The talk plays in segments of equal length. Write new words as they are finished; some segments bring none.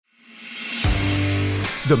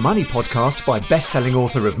The Money Podcast by best-selling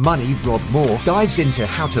author of Money, Rob Moore, dives into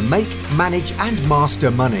how to make, manage and master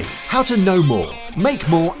money. How to know more, make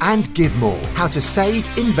more and give more. How to save,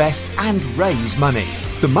 invest and raise money.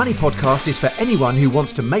 The Money Podcast is for anyone who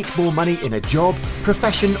wants to make more money in a job,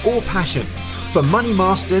 profession or passion. For money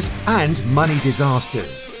masters and money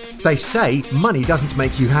disasters. They say money doesn't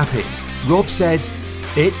make you happy. Rob says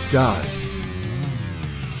it does.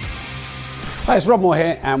 Hi, it's Rob Moore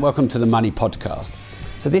here and welcome to the Money Podcast.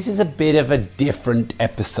 So this is a bit of a different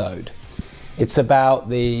episode. It's about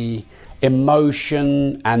the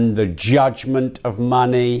emotion and the judgment of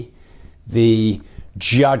money, the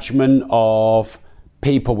judgment of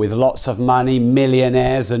people with lots of money,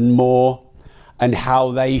 millionaires and more, and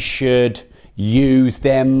how they should use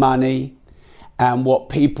their money and what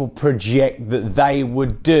people project that they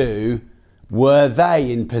would do were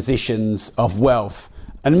they in positions of wealth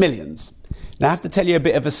and millions. Now, I have to tell you a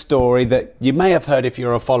bit of a story that you may have heard if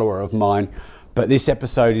you're a follower of mine, but this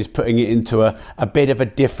episode is putting it into a bit of a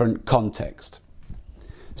different context.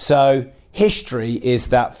 So, history is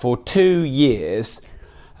that for 2 years,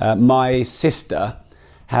 my sister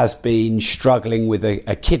has been struggling with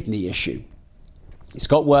a kidney issue. It's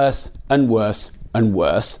got worse and worse and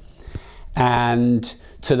worse, and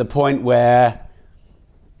to the point where,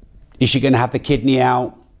 is she going to have the kidney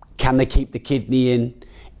out? Can they keep the kidney in?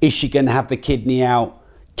 Is she going to have the kidney out?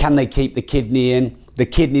 Can they keep the kidney in? The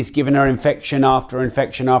kidney's giving her infection after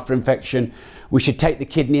infection after infection. We should take the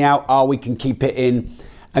kidney out. We can keep it in.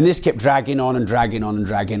 And this kept dragging on and dragging on and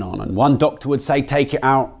dragging on. And one doctor would say, take it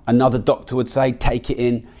out. Another doctor would say, take it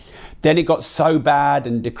in. Then it got so bad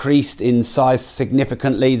and decreased in size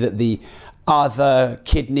significantly that the other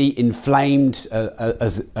kidney inflamed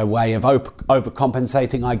as a way of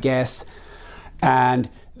overcompensating, I guess. And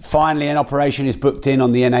finally, an operation is booked in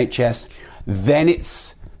on the NHS. Then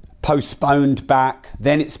it's postponed back.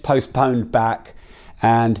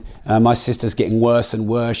 And my sister's getting worse and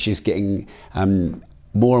worse. She's getting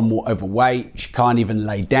more and more overweight. She can't even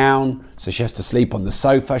lay down. So she has to sleep on the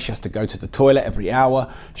sofa. She has to go to the toilet every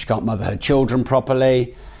hour. She can't mother her children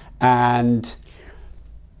properly. And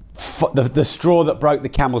the straw that broke the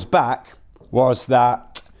camel's back was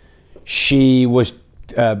that she was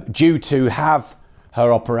due to have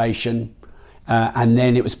her operation, and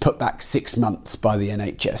then it was put back 6 months by the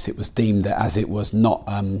NHS. It was deemed that as it was not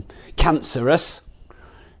cancerous,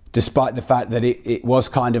 despite the fact that it was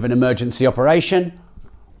kind of an emergency operation,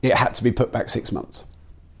 it had to be put back 6 months.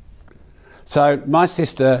 So my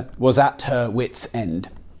sister was at her wit's end.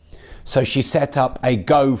 So she set up a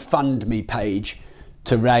GoFundMe page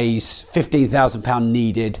to raise £15,000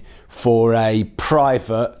 needed for a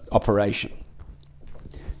private operation.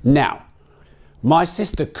 Now, my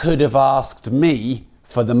sister could have asked me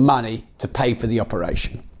for the money to pay for the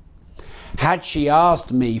operation. Had she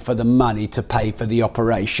asked me for the money to pay for the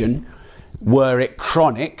operation, were it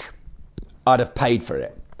chronic, I'd have paid for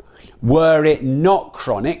it. Were it not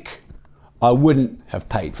chronic, I wouldn't have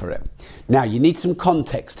paid for it. Now, you need some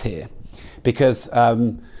context here, because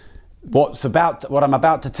what I'm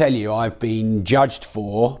about to tell you, I've been judged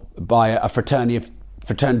for by a fraternity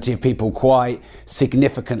of people quite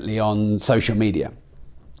significantly on social media.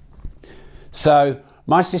 So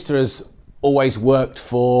my sister has always worked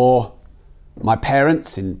for my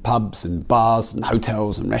parents in pubs and bars and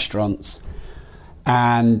hotels and restaurants,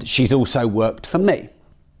 and she's also worked for me.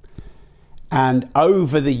 And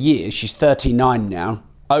over the years, she's 39 now,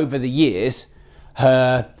 over the years,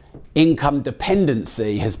 her income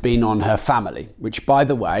dependency has been on her family, which, by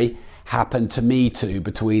the way, happened to me too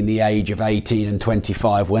between the age of 18 and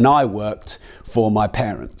 25 when I worked for my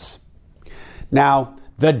parents. Now,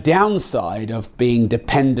 the downside of being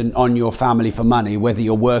dependent on your family for money, whether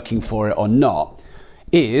you're working for it or not,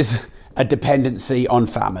 is a dependency on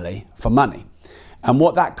family for money. And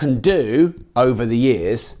what that can do over the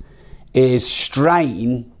years is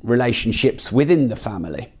strain relationships within the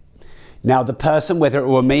family. Now, the person, whether it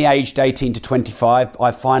were me aged 18 to 25,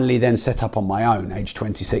 I finally then set up on my own, age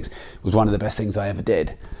 26. It was one of the best things I ever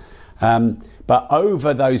did. But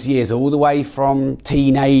over those years, all the way from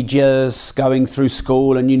teenagers, going through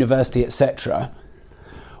school and university, etc.,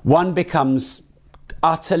 one becomes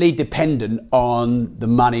utterly dependent on the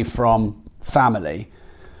money from family.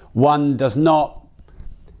 One does not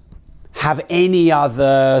have any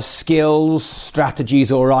other skills,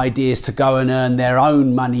 strategies or ideas to go and earn their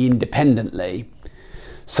own money independently.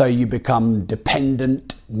 So you become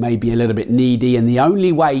dependent, maybe a little bit needy, and the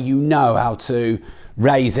only way you know how to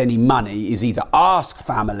raise any money is either ask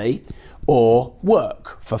family or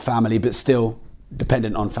work for family, but still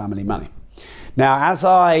dependent on family money. Now, as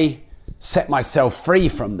I set myself free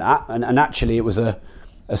from that, and actually it was a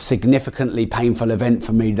a significantly painful event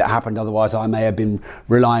for me that happened. Otherwise, I may have been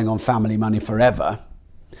relying on family money forever.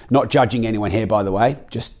 Not judging anyone here, by the way,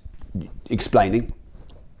 just explaining.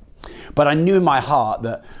 But I knew in my heart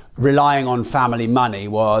that relying on family money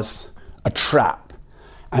was a trap.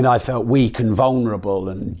 And I felt weak and vulnerable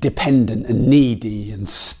and dependent and needy and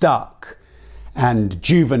stuck and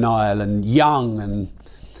juvenile and young. And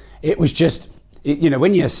it was just,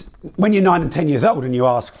 when you're 9 and 10 years old and you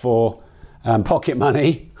ask for pocket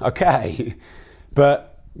money, okay.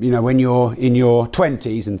 But, when you're in your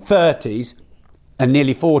 20s and 30s and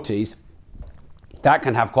nearly 40s, that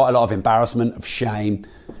can have quite a lot of embarrassment, of shame,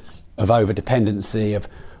 of over-dependency, of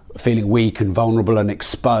feeling weak and vulnerable and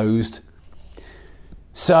exposed.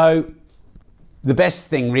 So the best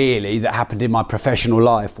thing really that happened in my professional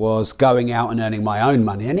life was going out and earning my own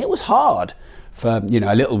money. And it was hard for,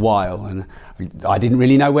 a little while. And I didn't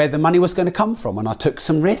really know where the money was going to come from. And I took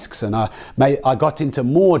some risks and I got into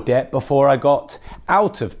more debt before I got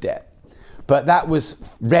out of debt. But that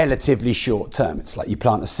was relatively short term. It's like you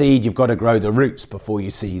plant a seed, you've got to grow the roots before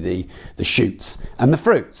you see the shoots and the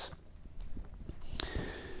fruits.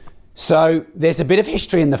 So there's a bit of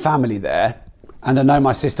history in the family there. And I know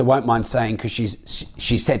my sister won't mind saying, because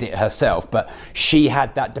she said it herself, but she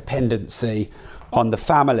had that dependency on the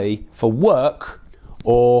family for work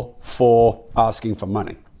or for asking for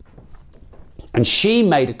money. And she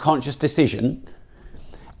made a conscious decision,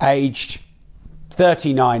 aged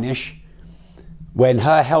 39-ish, when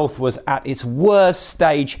her health was at its worst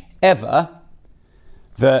stage ever,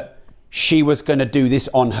 that she was going to do this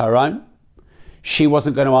on her own. She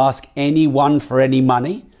wasn't going to ask anyone for any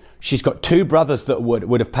money. She's got 2 brothers that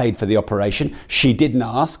would have paid for the operation. She didn't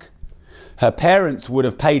ask. Her parents would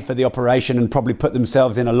have paid for the operation and probably put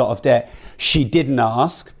themselves in a lot of debt. She didn't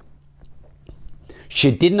ask.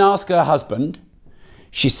 She didn't ask her husband.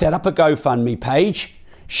 She set up a GoFundMe page.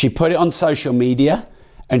 She put it on social media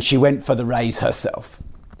and she went for the raise herself.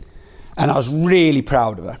 And I was really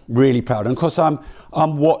proud of her, really proud. And of course, I'm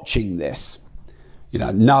watching this,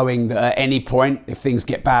 knowing that at any point, if things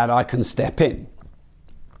get bad, I can step in.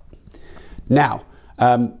 Now,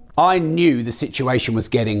 I knew the situation was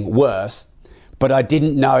getting worse, but I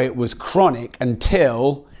didn't know it was chronic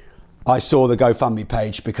until I saw the GoFundMe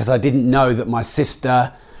page, because I didn't know that my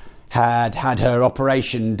sister had her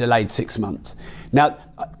operation delayed 6 months. Now,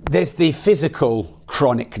 there's the physical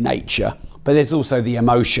chronic nature, but there's also the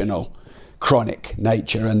emotional chronic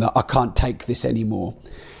nature, and that I can't take this anymore.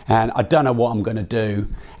 And I don't know what I'm going to do.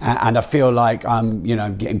 And I feel like I'm,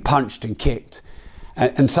 getting punched and kicked.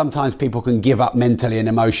 And sometimes people can give up mentally and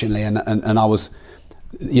emotionally. And I was,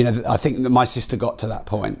 I think that my sister got to that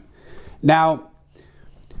point. Now,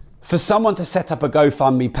 for someone to set up a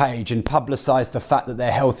GoFundMe page and publicise the fact that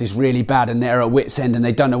their health is really bad and they're at wit's end and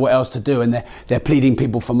they don't know what else to do and they're pleading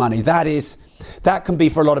people for money, that can be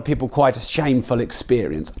for a lot of people quite a shameful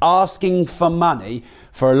experience. Asking for money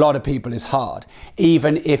for a lot of people is hard,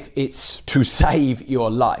 even if it's to save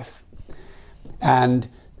your life. And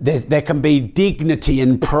there can be dignity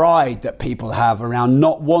and pride that people have around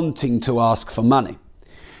not wanting to ask for money.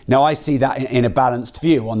 Now, I see that in a balanced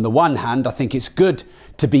view. On the one hand, I think it's good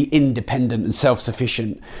to be independent and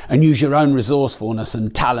self-sufficient and use your own resourcefulness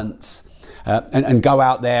and talents and go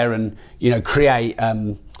out there and, create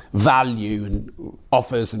value and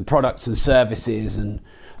offers and products and services and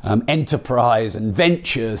enterprise and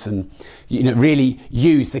ventures and, really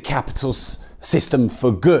use the capital system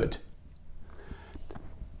for good.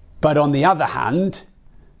 But on the other hand,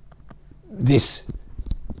 this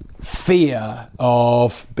fear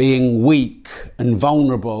of being weak and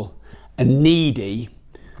vulnerable and needy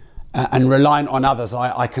and reliant on others,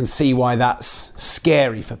 I can see why that's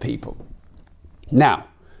scary for people. Now,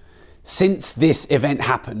 since this event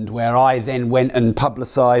happened, where I then went and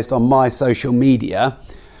publicised on my social media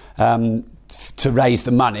to raise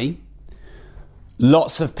the money,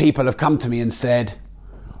 lots of people have come to me and said,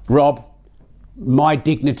 Rob, my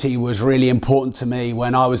dignity was really important to me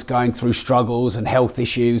when I was going through struggles and health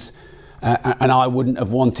issues, and I wouldn't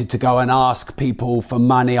have wanted to go and ask people for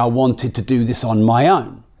money. I wanted to do this on my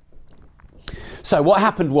own. So what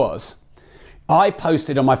happened was, I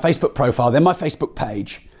posted on my Facebook profile, then my Facebook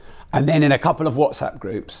page, and then in a couple of WhatsApp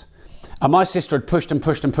groups. And my sister had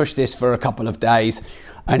pushed this for a couple of days,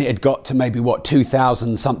 and it had got to maybe,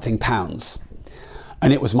 2,000 something pounds.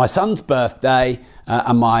 And it was my son's birthday,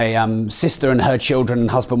 and my sister and her children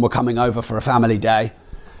and husband were coming over for a family day.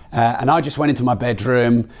 And I just went into my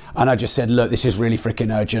bedroom and I just said, look, this is really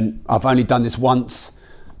freaking urgent. I've only done this once,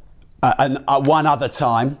 and one other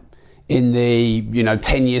time in the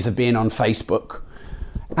 10 years of being on Facebook.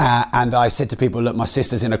 And I said to people, look, my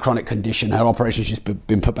sister's in a chronic condition. Her operation's just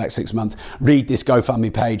been put back 6 months. Read this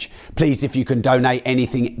GoFundMe page. Please, if you can donate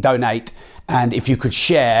anything, donate. And if you could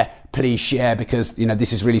share, please share, because, you know,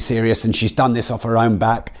 this is really serious and she's done this off her own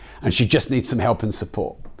back and she just needs some help and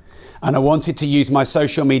support. And I wanted to use my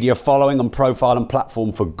social media following and profile and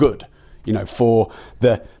platform for good, you know, for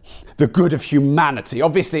the good of humanity.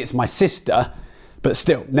 Obviously, it's my sister, but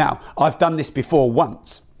still. Now, I've done this before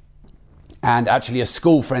once. And actually a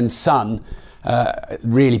school friend's son,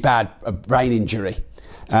 really bad brain injury.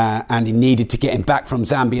 And he needed to get him back from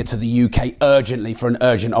Zambia to the UK urgently for an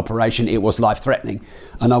urgent operation. It was life-threatening.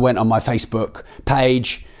 And I went on my Facebook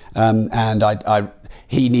page and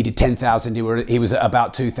he needed 10,000. He was at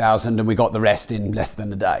about 2,000 and we got the rest in less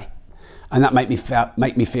than a day. And that made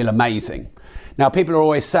me feel amazing. Now, people are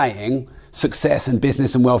always saying success and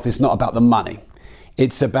business and wealth is not about the money.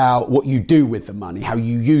 It's about what you do with the money, how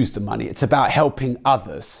you use the money. It's about helping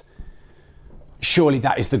others. Surely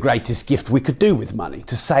that is the greatest gift we could do with money,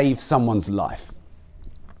 to save someone's life.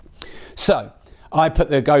 So I put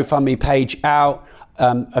the GoFundMe page out.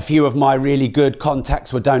 A few of my really good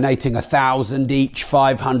contacts were donating 1,000 each,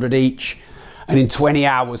 500 each. And in 20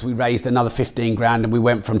 hours, we raised another 15 grand and we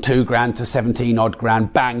went from 2 grand to 17 odd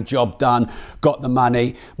grand. Bang, job done, got the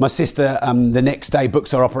money. My sister, the next day,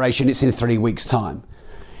 books her operation. It's in 3 weeks' time.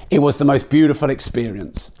 It was the most beautiful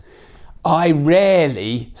experience. I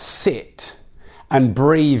rarely sit and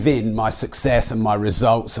breathe in my success and my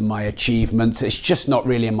results and my achievements. It's just not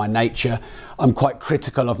really in my nature. I'm quite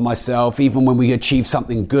critical of myself. Even when we achieve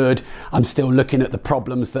something good, I'm still looking at the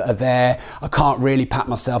problems that are there. I can't really pat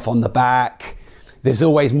myself on the back. There's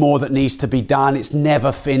always more that needs to be done. It's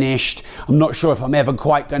never finished. I'm not sure if I'm ever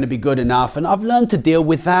quite going to be good enough. And I've learned to deal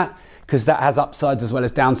with that because that has upsides as well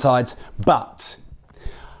as downsides. But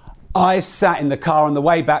I sat in the car on the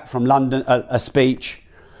way back from London, a speech,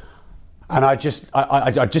 and I'd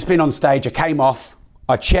just been on stage. I came off,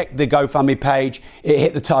 I checked the GoFundMe page, it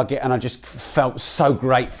hit the target, and I just felt so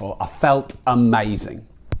grateful. I felt amazing.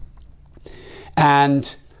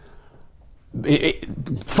 And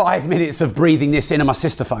 5 minutes of breathing this in and my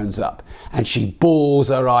sister phones up and she bawls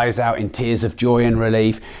her eyes out in tears of joy and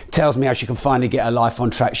relief, tells me how she can finally get her life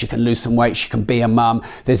on track, she can lose some weight, she can be a mum,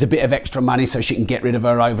 there's a bit of extra money so she can get rid of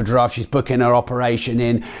her overdraft, she's booking her operation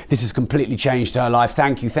in, this has completely changed her life,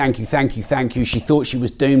 thank you, thank you, thank you, thank you. She thought she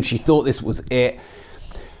was doomed, she thought this was it,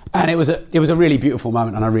 and it was a really beautiful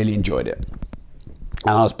moment and I really enjoyed it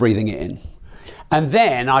and I was breathing it in. And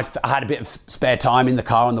then I had a bit of spare time in the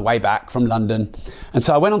car on the way back from London. And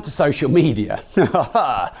so I went onto social media,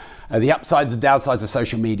 the upsides and downsides of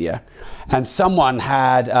social media. And someone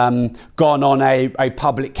had gone on a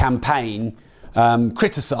public campaign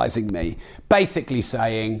criticising me, basically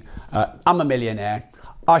saying, I'm a millionaire.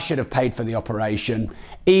 I should have paid for the operation.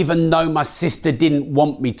 Even though my sister didn't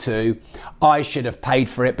want me to, I should have paid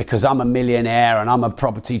for it because I'm a millionaire and I'm a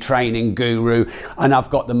property training guru and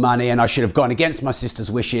I've got the money, and I should have gone against my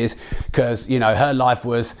sister's wishes because, you know, her life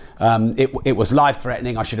was, it was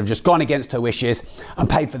life-threatening. I should have just gone against her wishes and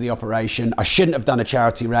paid for the operation. I shouldn't have done a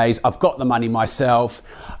charity raise. I've got the money myself.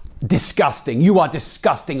 Disgusting. You are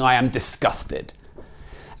disgusting. I am disgusted.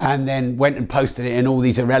 And then went and posted it in all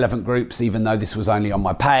these irrelevant groups, even though this was only on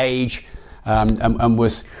my page, and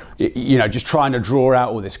was, you know, just trying to draw out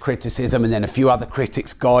all this criticism. And then a few other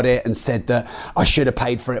critics got it and said that I should have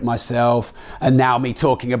paid for it myself. And now me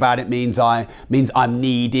talking about it means I'm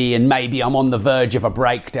needy and maybe I'm on the verge of a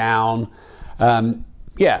breakdown.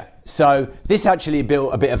 So this actually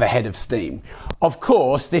built a bit of a head of steam. Of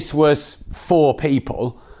course, this was 4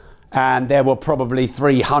 people. And there were probably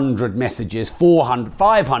 300 messages, 400,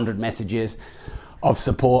 500 messages of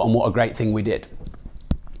support on what a great thing we did.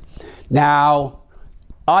 Now,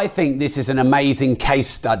 I think this is an amazing case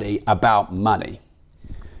study about money.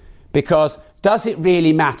 Because does it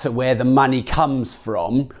really matter where the money comes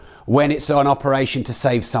from when it's an operation to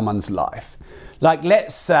save someone's life? Like,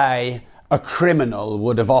 let's say a criminal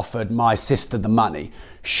would have offered my sister the money.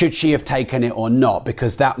 Should she have taken it or not?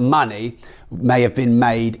 Because that money may have been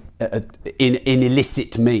made in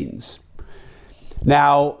illicit means.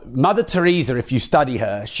 Now, Mother Teresa, if you study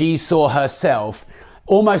her, she saw herself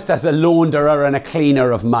almost as a launderer and a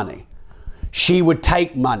cleaner of money. She would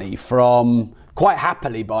take money from, quite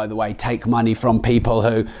happily, by the way, take money from people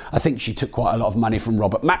who, I think she took quite a lot of money from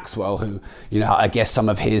Robert Maxwell, who, you know, I guess some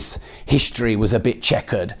of his history was a bit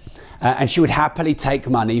checkered. And she would happily take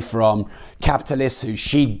money from capitalists who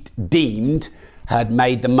she deemed had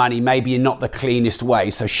made the money maybe in not the cleanest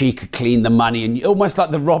way, so she could clean the money, and almost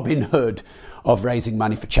like the Robin Hood of raising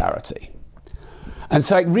money for charity. And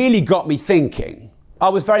so it really got me thinking, I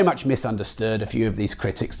was very much misunderstood. A few of these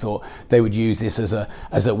critics thought they would use this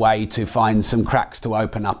as a way to find some cracks to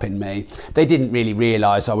open up in me. They didn't really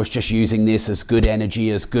realise I was just using this as good energy,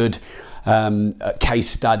 as good case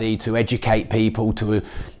study to educate people to,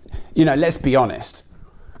 let's be honest.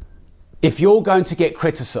 If you're going to get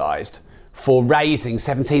criticised for raising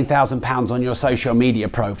 £17,000 on your social media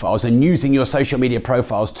profiles and using your social media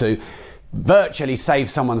profiles to virtually save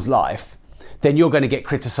someone's life, then you're going to get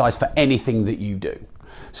criticised for anything that you do.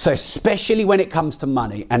 So especially when it comes to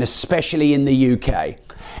money, and especially in the UK,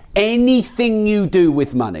 anything you do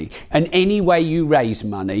with money and any way you raise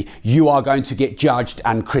money, you are going to get judged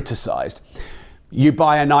and criticised. You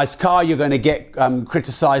buy a nice car, you're going to get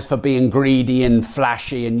criticised for being greedy and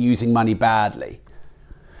flashy and using money badly.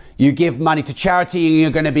 You give money to charity and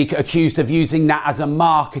you're going to be accused of using that as a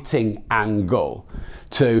marketing angle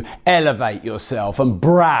to elevate yourself and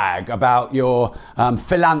brag about your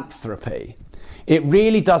philanthropy. It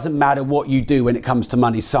really doesn't matter what you do when it comes to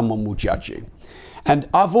money, someone will judge you. And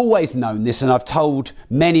I've always known this, and I've told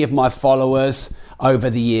many of my followers over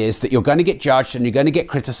the years that you're going to get judged and you're going to get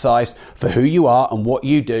criticised for who you are and what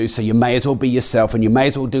you do, so you may as well be yourself and you may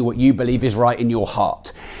as well do what you believe is right in your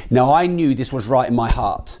heart. Now, I knew this was right in my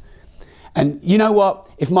heart. And you know what?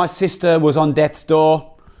 If my sister was on death's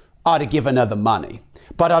door, I'd have given her the money.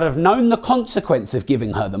 But I'd have known the consequence of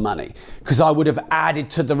giving her the money, because I would have added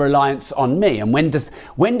to the reliance on me. And when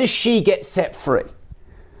does she get set free?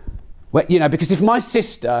 Well, because if my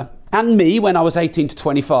sister and me, when I was 18 to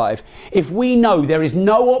 25, if we know there is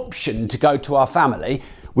no option to go to our family,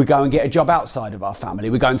 we go and get a job outside of our family.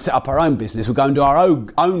 We go and set up our own business. We go and do our own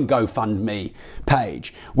GoFundMe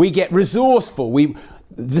page. We get resourceful.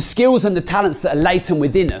 The skills and the talents that are latent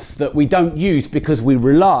within us that we don't use because we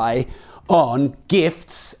rely on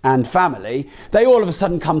gifts and family, they all of a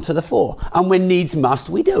sudden come to the fore. And when needs must,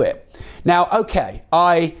 we do it. Now, okay,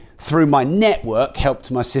 I, through my network, helped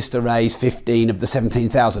my sister raise 15 of the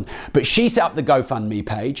 17,000. But she set up the GoFundMe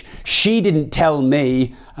page. She didn't tell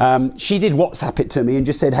me, she did WhatsApp it to me and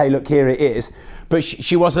just said, hey, look, here it is. But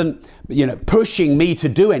she wasn't, pushing me to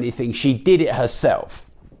do anything. She did it herself.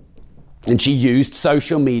 And she used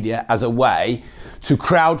social media as a way to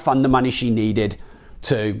crowdfund the money she needed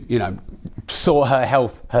to, sort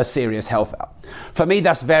her serious health out. For me,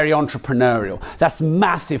 that's very entrepreneurial. That's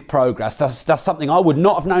massive progress. That's something I would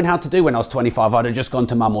not have known how to do when I was 25. I'd have just gone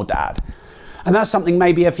to mum or dad. And that's something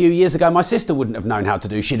maybe a few years ago my sister wouldn't have known how to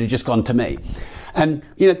do. She'd have just gone to me. And,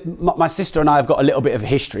 my sister and I have got a little bit of a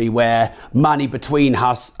history where money between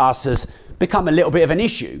us has become a little bit of an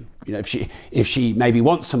issue. If she maybe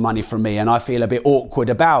wants some money from me and I feel a bit awkward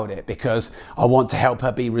about it because I want to help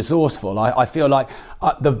her be resourceful. I feel like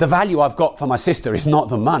the value I've got for my sister is not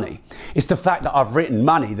the money. It's the fact that I've written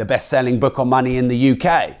Money, the best-selling book on money in the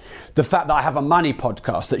UK. The fact that I have a money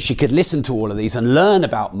podcast that she could listen to all of these and learn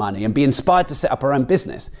about money and be inspired to set up her own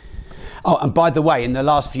business. Oh, and by the way, in the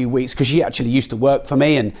last few weeks, because she actually used to work for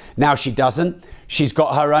me and now she doesn't, she's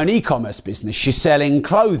got her own e-commerce business. She's selling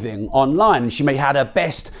clothing online. She may have had her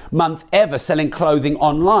best month ever selling clothing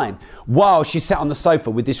online while she sat on the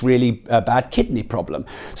sofa with this really bad kidney problem.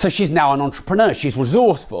 So she's now an entrepreneur. She's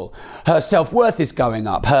resourceful. Her self-worth is going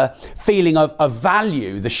up. Her feeling of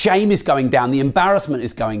value, the shame is going down. The embarrassment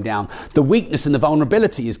is going down. The weakness and the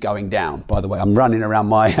vulnerability is going down. By the way, I'm running around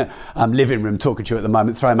my living room talking to you at the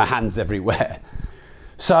moment, throwing my hands everywhere.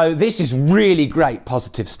 So this is really great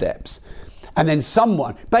positive steps. And then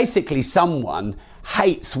someone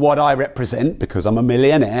hates what I represent because I'm a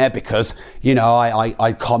millionaire, because,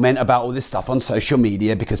 I comment about all this stuff on social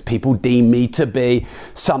media because people deem me to be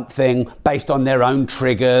something based on their own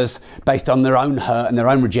triggers, based on their own hurt and their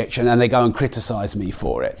own rejection, and they go and criticize me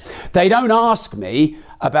for it. They don't ask me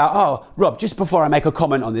about, oh, Rob, just before I make a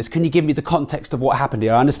comment on this, can you give me the context of what happened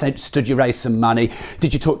here? I understood you raised some money.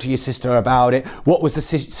 Did you talk to your sister about it? What was the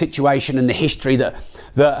situation and the history that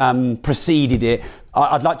preceded it?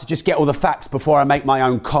 I'd like to just get all the facts before I make my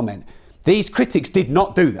own comment. These critics did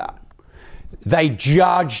not do that. They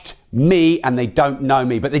judged me and they don't know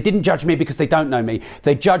me, but they didn't judge me because they don't know me.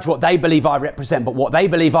 They judge what they believe I represent, but what they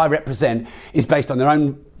believe I represent is based on their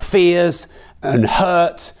own fears and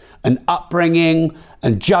hurt and upbringing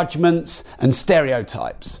and judgments and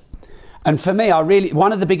stereotypes. And for me,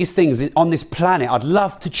 one of the biggest things on this planet I'd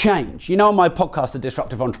love to change. On my podcast, The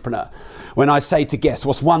Disruptive Entrepreneur, when I say to guests,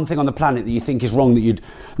 what's one thing on the planet that you think is wrong that you'd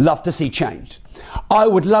love to see changed? I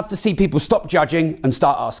would love to see people stop judging and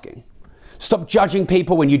start asking. Stop judging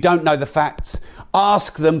people when you don't know the facts.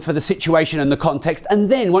 Ask them for the situation and the context. And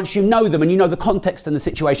then once you know them and you know the context and the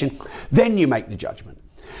situation, then you make the judgment.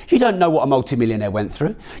 You don't know what a multimillionaire went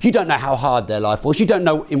through. You don't know how hard their life was. You don't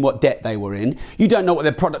know in what debt they were in. You don't know what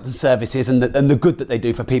their product and service is and the good that they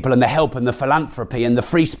do for people and the help and the philanthropy and the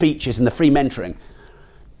free speeches and the free mentoring.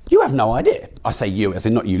 You have no idea. I say you, as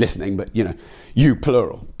in not you listening, but you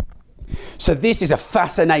plural. So this is a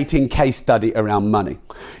fascinating case study around money.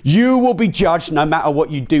 You will be judged no matter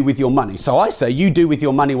what you do with your money. So I say you do with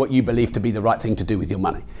your money what you believe to be the right thing to do with your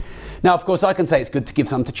money. Now, of course, I can say it's good to give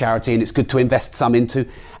some to charity and it's good to invest some into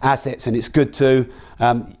assets and it's good to,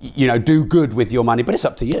 do good with your money, but it's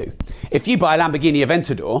up to you. If you buy a Lamborghini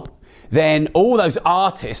Aventador, then all those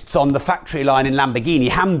artists on the factory line in Lamborghini,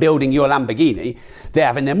 hand building your Lamborghini, they're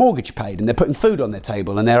having their mortgage paid and they're putting food on their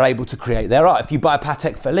table and they're able to create their art. If you buy a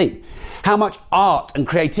Patek Philippe, how much art and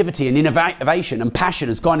creativity and innovation and passion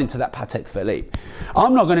has gone into that Patek Philippe?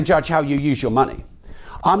 I'm not going to judge how you use your money.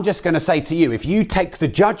 I'm just going to say to you, if you take the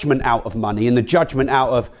judgment out of money and the judgment out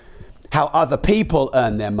of how other people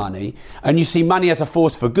earn their money, and you see money as a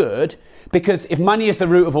force for good, because if money is the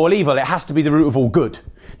root of all evil, it has to be the root of all good.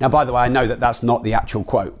 Now, by the way, I know that that's not the actual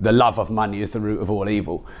quote. The love of money is the root of all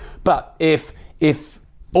evil. But if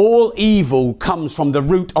all evil comes from the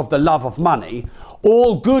root of the love of money,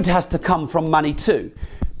 all good has to come from money too.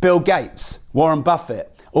 Bill Gates, Warren Buffett,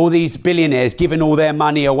 all these billionaires giving all their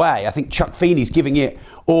money away. I think Chuck Feeney's giving it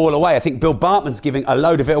all away. I think Bill Bartman's giving a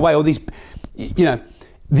load of it away. All these,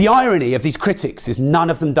 the irony of these critics is none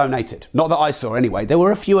of them donated. Not that I saw anyway. There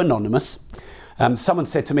were a few anonymous. Someone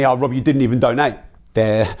said to me, "Oh, Rob, you didn't even donate."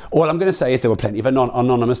 All I'm going to say is there were plenty of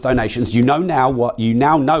anonymous donations. You now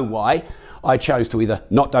know why I chose to either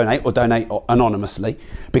not donate or donate anonymously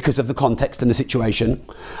because of the context and the situation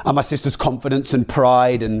and my sister's confidence and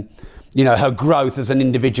pride and her growth as an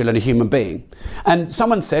individual and a human being. And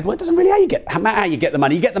someone said, well, it doesn't really matter how you get the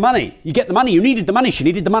money. You get the money. You get the money. You needed the money. She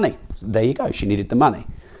needed the money. So there you go. She needed the money.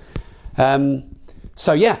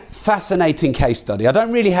 So yeah, fascinating case study. I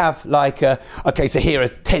don't really have so here are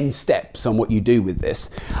 10 steps on what you do with this.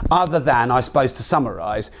 Other than, I suppose, to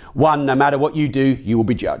summarize, one, no matter what you do, you will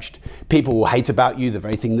be judged. People will hate about you, the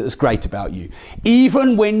very thing that is great about you.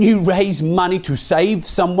 Even when you raise money to save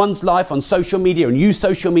someone's life on social media and use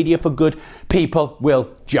social media for good, people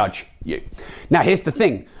will judge you. Now, here's the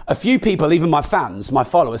thing. A few people, even my fans, my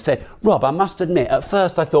followers, said, Rob, I must admit, at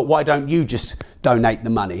first I thought, why don't you just donate the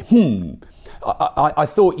money? I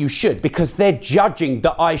thought you should, because they're judging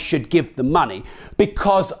that I should give the money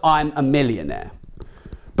because I'm a millionaire.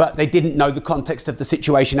 But they didn't know the context of the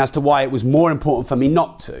situation as to why it was more important for me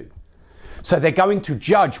not to. So they're going to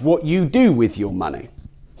judge what you do with your money.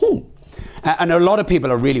 And a lot of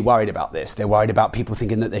people are really worried about this. They're worried about people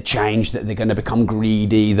thinking that they're changed, that they're going to become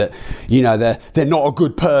greedy, that, they're not a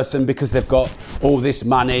good person because they've got all this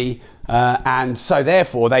money. And so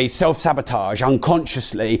therefore they self-sabotage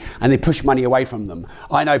unconsciously and they push money away from them.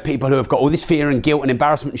 I know people who have got all this fear and guilt and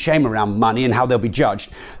embarrassment and shame around money and how they'll be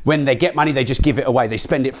judged. When they get money, they just give it away. They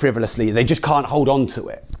spend it frivolously. They just can't hold on to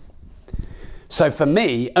it. So for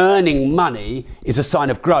me, earning money is a sign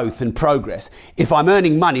of growth and progress. If I'm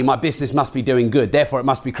earning money, my business must be doing good. Therefore, it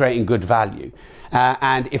must be creating good value.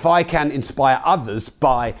 And if I can inspire others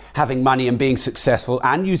by having money and being successful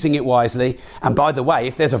and using it wisely, and by the way,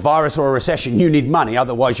 if there's a virus or a recession, you need money,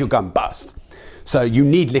 otherwise you'll go and bust. So you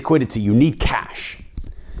need liquidity, you need cash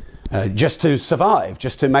just to survive,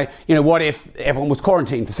 just to make, what if everyone was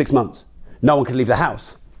quarantined for 6 months? No one could leave the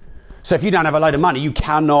house. So if you don't have a load of money, you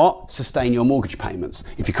cannot sustain your mortgage payments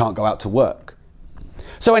if you can't go out to work.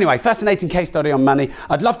 So anyway, fascinating case study on money.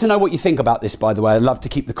 I'd love to know what you think about this, by the way. I'd love to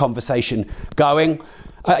keep the conversation going.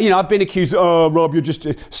 I've been accused, oh, Rob, you're just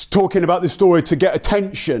talking about this story to get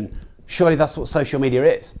attention. Surely that's what social media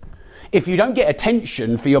is. If you don't get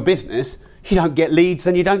attention for your business, you don't get leads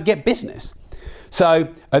and you don't get business.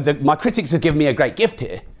 So my critics have given me a great gift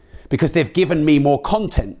here because they've given me more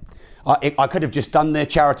content. I could have just done their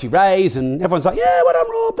charity raise and everyone's like, yeah, well done,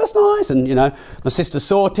 Rob, that's nice. And, my sister's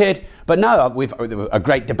sorted. But no, we've a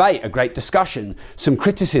great debate, a great discussion, some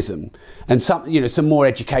criticism and some more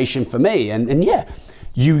education for me. And yeah,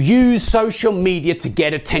 you use social media to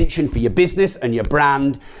get attention for your business and your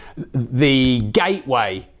brand, the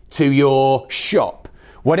gateway to your shop.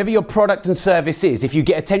 Whatever your product and service is, if you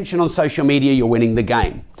get attention on social media, you're winning the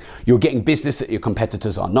game. You're getting business that your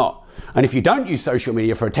competitors are not. And if you don't use social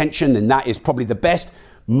media for attention, then that is probably the best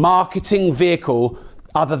marketing vehicle,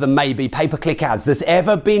 other than maybe pay-per-click ads, that's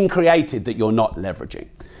ever been created that you're not leveraging.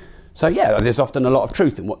 So yeah, there's often a lot of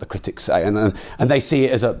truth in what the critics say, and they see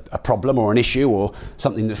it as a problem or an issue or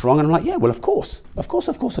something that's wrong. And I'm like, yeah, well, of course.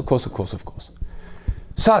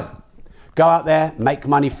 So go out there, make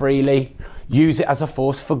money freely, use it as a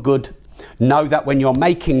force for good. Know that when you're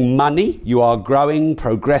making money, you are growing,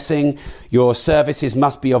 progressing. Your services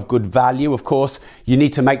must be of good value. Of course, you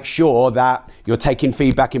need to make sure that you're taking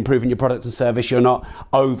feedback, improving your product and service. You're not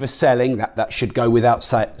overselling. That should go without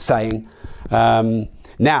saying.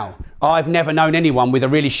 Now, I've never known anyone with a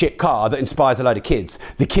really shit car that inspires a load of kids.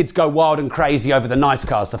 The kids go wild and crazy over the nice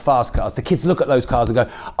cars, the fast cars. The kids look at those cars and go,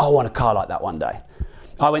 I want a car like that one day.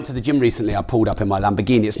 I went to the gym recently. I pulled up in my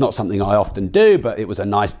Lamborghini. It's not something I often do, but it was a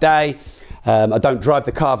nice day. I don't drive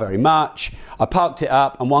the car very much. I parked it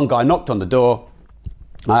up and one guy knocked on the door.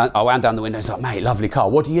 I wound down the window and said, mate, lovely car.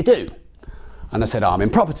 What do you do? And I said, I'm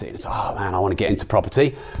in property. And he said, oh man, I want to get into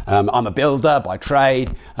property. I'm a builder by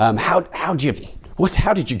trade. How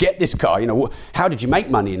did you get this car? How did you make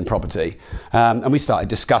money in property? And we started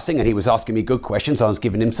discussing, and he was asking me good questions. I was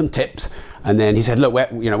giving him some tips, and then he said, "Look,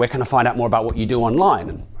 where can I find out more about what you do online?"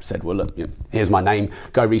 And I said, "Well, look, here's my name.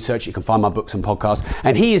 Go research. You can find my books and podcasts."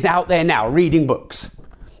 And he is out there now reading books,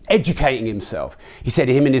 educating himself. He said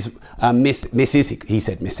him and his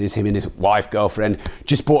him and his wife, girlfriend,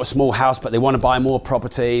 just bought a small house, but they want to buy more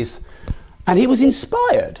properties, and he was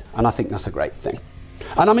inspired, and I think that's a great thing.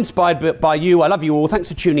 And I'm inspired by you. I love you all. Thanks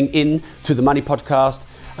for tuning in to the Money Podcast.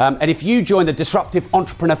 And if you join the Disruptive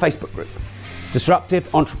Entrepreneur Facebook group,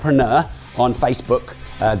 Disruptive Entrepreneur on Facebook,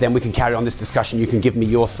 then we can carry on this discussion. You can give me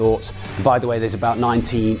your thoughts. And by the way, there's about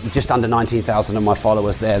just under 19,000 of my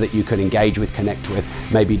followers there that you can engage with, connect with,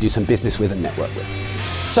 maybe do some business with and network with.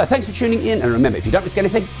 So thanks for tuning in. And remember, if you don't risk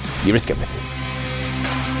anything, you risk everything.